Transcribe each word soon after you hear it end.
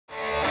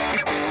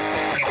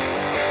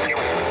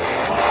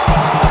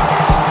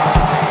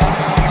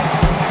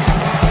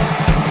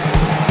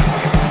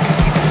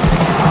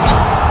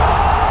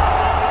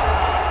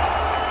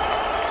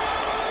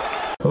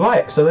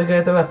Right, so we're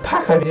going to do a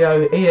pack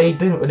video. EA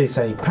didn't release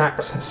any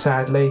packs,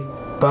 sadly,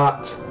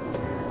 but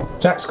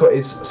Jack's got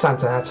his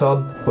Santa hat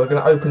on. We're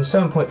going to open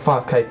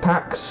 7.5k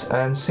packs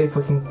and see if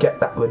we can get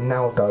that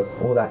Ronaldo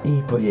or that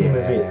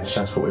Ibrahimovic. Yeah,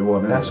 that's what we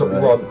want. That's what we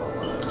want.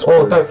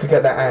 Or don't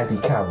forget that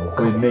Andy Carroll.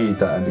 We need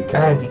that Andy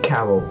Carroll. Andy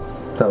Carroll.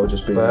 That would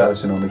just be the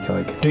icing on the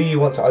cake. Do you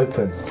want to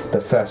open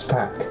the first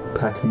pack?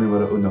 Pack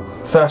numero uno.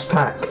 First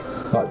pack,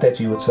 like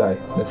Deji would say.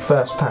 The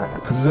first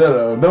pack.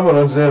 Zero.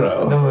 Numero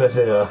zero. Number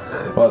 0.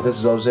 Right, this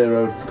is our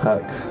 0th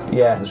pack.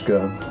 Yeah. Let's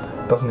go.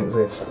 Doesn't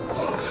exist.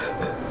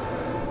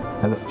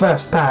 And the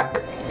first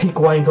pack,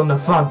 Higuain's on the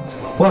front.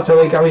 What are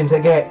we going to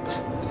get?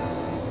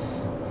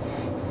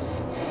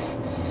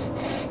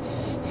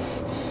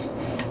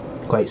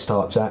 Great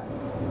start, Jack.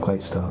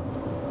 Great start.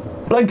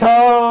 Blanco!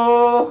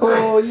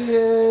 Oh,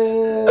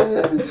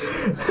 yes!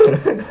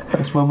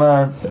 That's my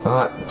man.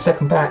 Alright,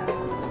 second pack.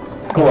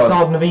 Go on.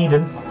 Garden of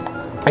Eden.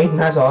 Eden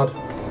Hazard.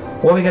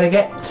 What are we going to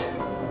get?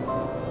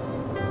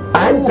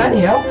 And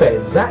Danny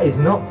Alves. That is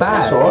not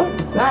bad. That's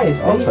alright. That is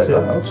I'll decent. take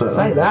that. I'll take that.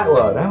 Say that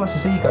one. How much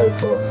does he go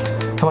for?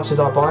 How much did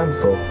I buy him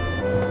for?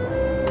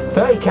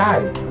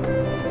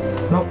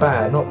 30k. Not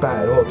bad, not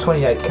bad. Or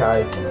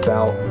 28k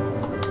belt.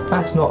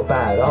 That's not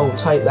bad. I will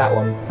take that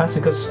one. That's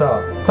a good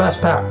start. First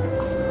pack.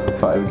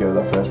 Right, here we go with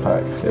our first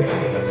pack.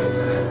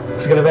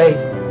 What's it going to be?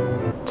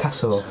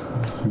 Tassel.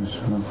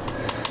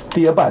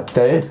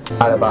 Diabate.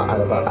 Alaba.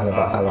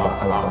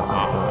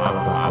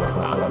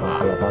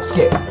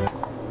 Skip.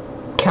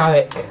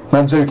 Carrick.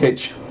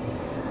 Mandzukic.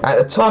 At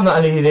the time that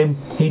I needed him,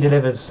 he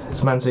delivers.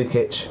 It's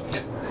Mandzukic.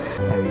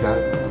 There we go.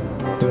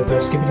 Do you want to do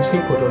a skippity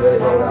skip or do you want to let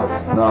it roll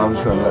out? No, I'm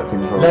just going to let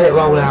things roll. Let it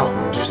roll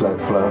out. Just let it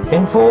flow.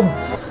 In form.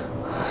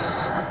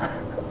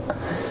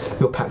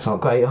 Your packs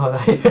aren't great, are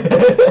they?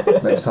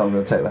 Next time I'm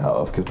going to take the hat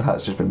off because the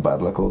hat's just been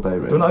bad luck all day,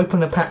 really. Do you want to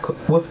open a pack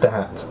with the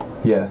hat?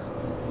 Yeah.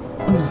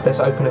 Let's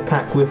open a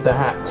pack with the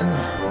hat.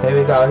 There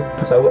we go.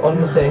 So we're on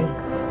the thing.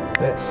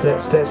 Let's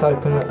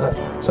open it.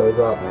 So we've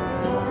got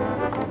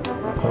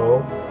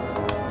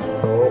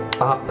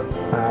up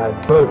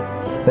and boom.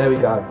 There we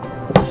go.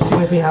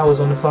 Timothy Howard's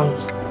on the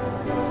front.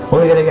 What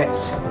are we gonna get?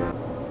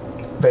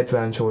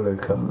 Vedran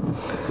Chorluka.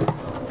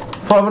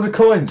 500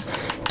 coins.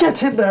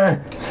 Get in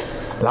there.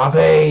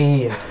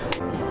 Lovely.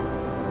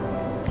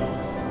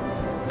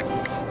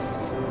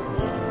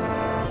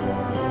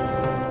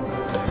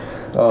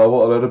 Oh,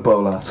 what a load of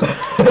bowlat.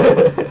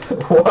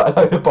 What a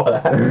load of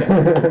bother.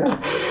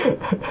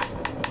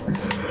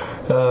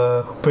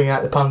 Bring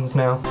out the puns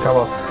now. Come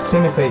on.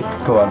 Timothy.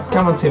 Go on.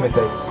 Come on,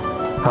 Timothy.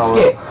 Howard.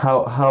 Skip.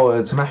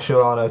 Howard.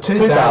 Mascherano.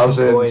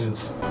 2,000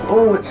 coins.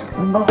 Oh, it's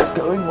not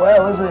going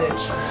well, is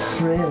it?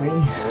 Really?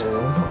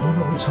 We're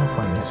not so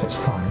fine, yes, it's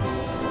fine.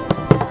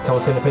 Come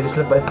on, Timothy, just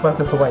both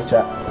look away,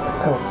 Jack.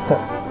 Come on.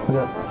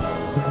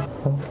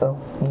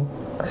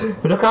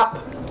 We look up.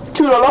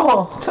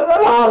 Tulala.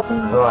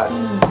 Right.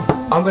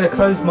 I'm going to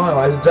close my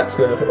eyes and Jack's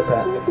going to look at the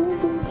pack.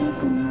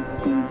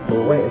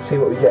 We'll wait and see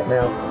what we get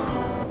now.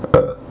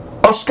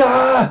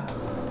 Oscar!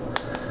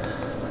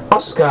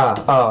 Oscar!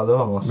 Oh, the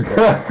wrong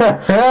Oscar.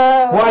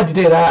 Why'd you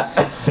do that?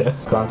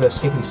 Go on, do a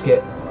skippy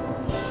skip.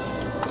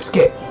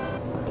 Skip.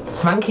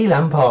 Frankie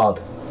Lampard.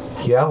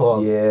 Yeah,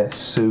 what? Yeah,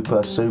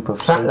 super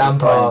Fat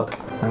Lampard.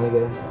 And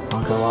again,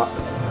 I'll go up.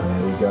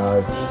 There we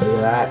go. Look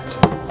at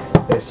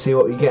that. Let's see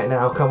what we get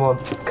now. Come on.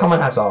 Come on,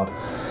 Hazard.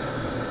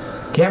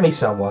 Get me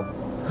someone.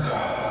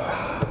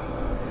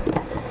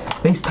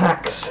 These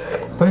packs.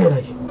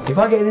 Really. If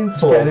I get it in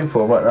form. Get in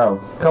for right now.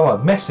 Come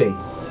on, Messi.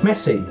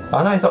 Messi.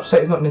 I know he's upset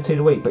he's not in the team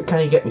of the week, but can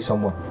you get me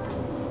someone?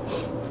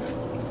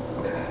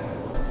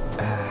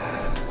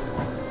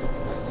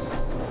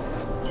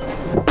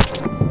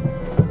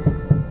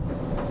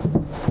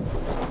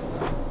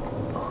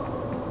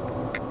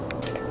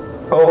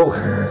 Oh.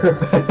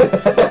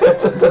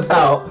 Just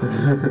about.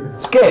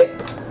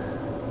 Skip.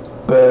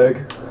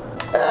 Berg.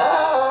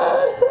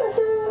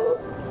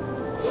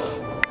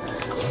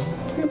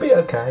 You'll be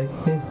okay.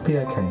 You'll be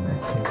okay,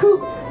 mate.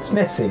 Cool. It's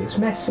messy. It's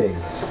messy.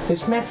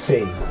 It's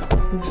messy.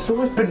 It's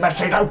always been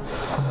messy though.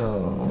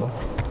 Oh.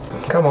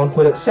 Come on,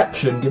 with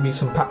exception, give me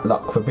some pack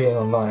luck for being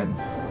online.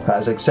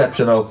 That's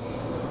exceptional.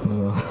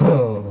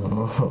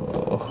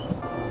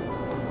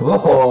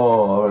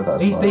 Oh,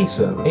 that's he's right.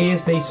 decent. He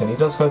is decent. He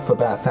does go for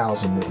about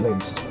 1,000 at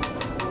least.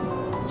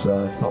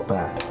 So, not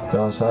bad.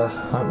 Go on, sir.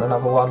 Open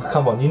another one.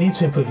 Come on, you need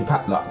to improve your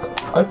pack luck.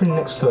 Open the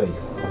next 3.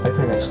 Open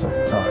the next 3.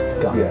 Alright,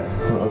 go. Yeah,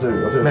 I'll do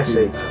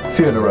Messi. a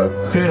few in a row.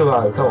 Few in a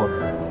row, come on.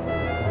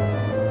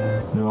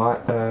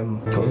 Alright,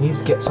 you need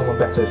to get someone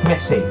better. It's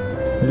Messi.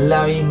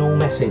 Lionel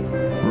Messi.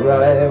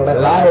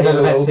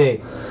 Lionel Messi.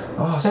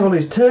 Oh, it's all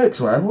these Turks,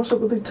 man. What's up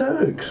with these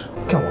Turks?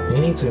 Come on,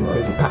 you need to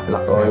improve your pack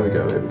luck. Oh, here we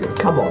go.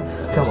 Come on.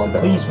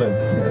 Griezmann.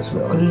 Yeah, it's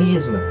about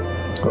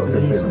Griezmann. got a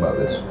good feeling about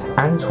this.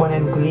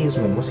 Antoine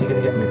Griezmann. What's he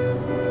going to get me?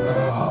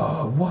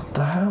 Oh, what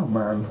the hell,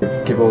 man?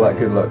 Give all that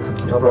good luck.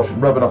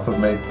 Rubbing off of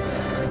me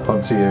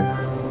onto you.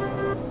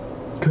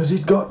 Because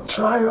he's got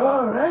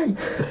Traore.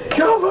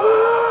 Come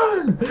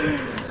on!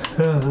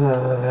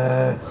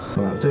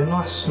 Right, do a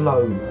nice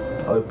slow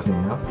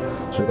opening now.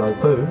 So we go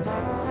boom.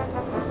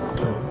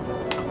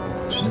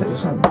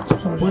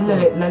 We'll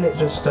let it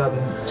just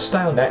stay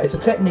on there. It's a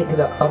technique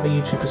that other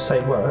YouTubers say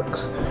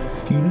works.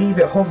 You leave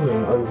it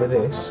hovering over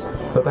this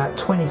for about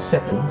 20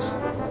 seconds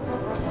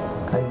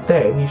and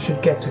then you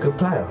should get a good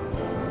player.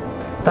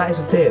 That is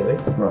a theory.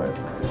 Right.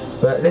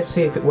 But let's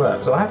see if it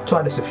works. I have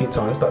tried this a few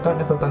times, but I don't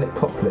know if I've done it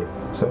properly.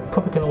 So I'm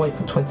probably going to wait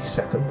for 20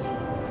 seconds.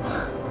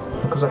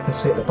 Because I can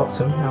see at the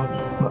bottom how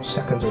much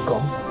seconds are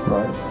gone.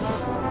 Right.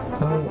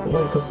 I'll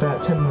wait for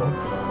about 10 more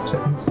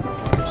seconds.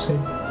 Let's see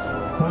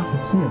what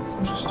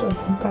happens. Just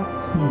open back.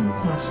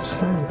 Nice and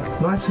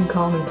slow. Nice and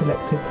calm and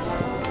collected.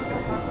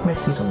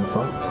 Messi's on the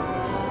front.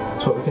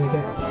 That's what we're going to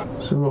get.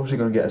 So we're obviously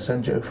going to get a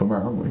Senjo from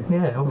that, aren't we?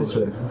 Yeah,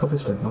 obviously.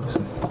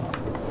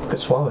 Bit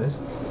Suarez.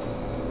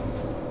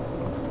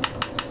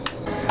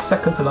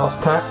 Second to last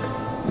pack.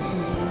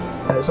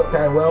 And it's not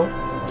going well. I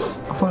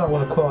thought I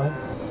want to cry.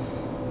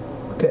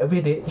 Get a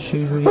Vidic,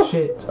 who's really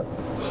shit.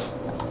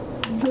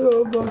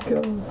 Oh my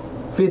god.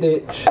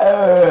 Vidic.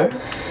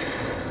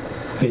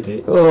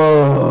 Vidic.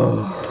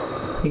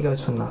 Oh. He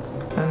goes for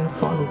nothing. And the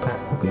final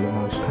pack will be a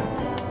nice pack.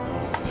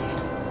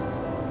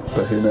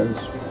 But who knows?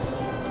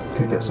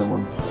 Could get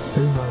someone.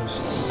 Who knows?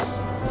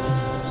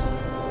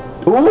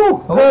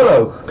 Ooh!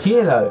 Pirlo!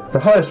 Pirlo. The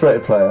highest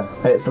rated player.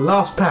 And it's the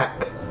last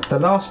pack. The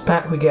last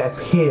pack we get a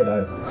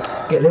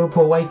Pirlo. Get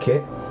Liverpool away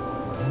kit.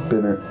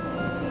 Bin it.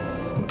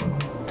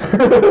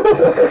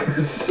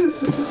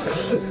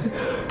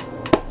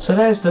 So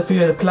there's the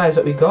few of the players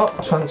that we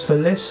got. Transfer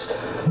list,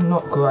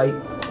 not great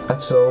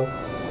at all.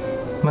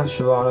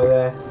 Mascherano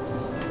there.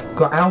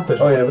 Got Albers.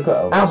 Oh yeah, we've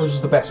got Albers. Albers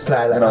was the best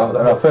player that No,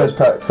 got. first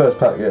pack,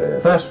 yeah.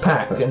 First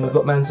pack, and we've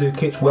got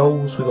Mandzukic,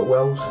 Wells, we've got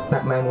Wells,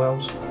 that man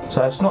Wells.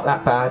 So it's not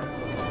that bad,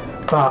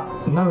 but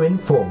no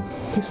inform.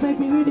 It's made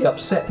me really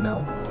upset now.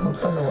 I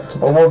don't know what to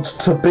do. I want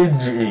to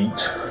binge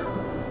eat.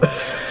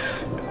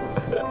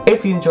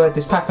 If you enjoyed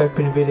this pack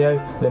opening video,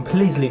 then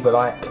please leave a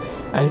like.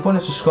 And if you want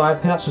to subscribe,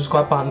 hit that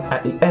subscribe button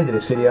at the end of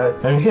this video.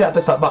 And if you hit that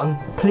dislike button,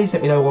 please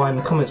let me know why in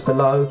the comments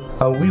below.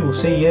 And we will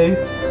see you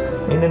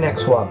in the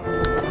next one.